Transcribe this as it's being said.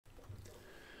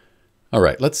All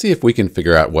right, let's see if we can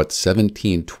figure out what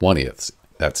 17/20ths,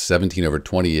 that's 17 over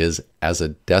 20, is as a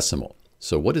decimal.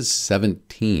 So what is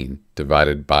 17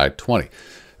 divided by 20?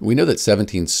 We know that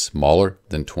 17 is smaller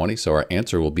than 20, so our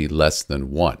answer will be less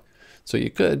than 1. So you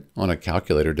could, on a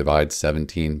calculator, divide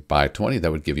 17 by 20.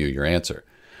 That would give you your answer.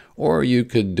 Or you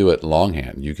could do it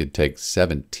longhand. You could take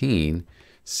 17,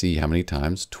 see how many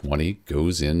times 20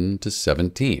 goes into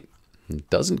 17. It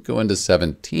doesn't go into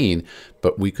 17,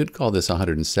 but we could call this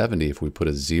 170 if we put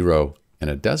a 0 and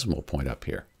a decimal point up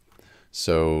here.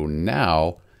 So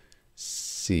now,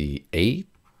 see, 8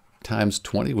 times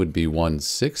 20 would be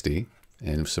 160,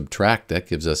 and subtract, that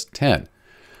gives us 10.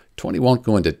 20 won't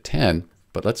go into 10,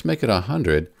 but let's make it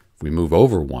 100 if we move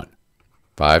over 1.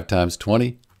 5 times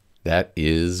 20, that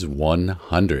is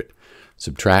 100.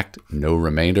 Subtract, no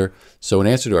remainder. So in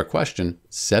answer to our question,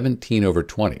 17 over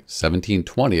 20,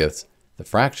 17/20ths, the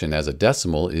fraction as a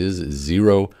decimal is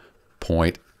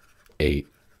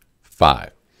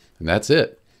 0.85. And that's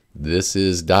it. This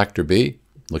is Dr. B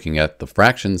looking at the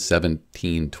fraction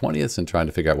 17/20ths and trying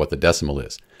to figure out what the decimal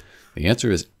is. The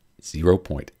answer is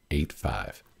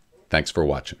 0.85. Thanks for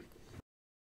watching.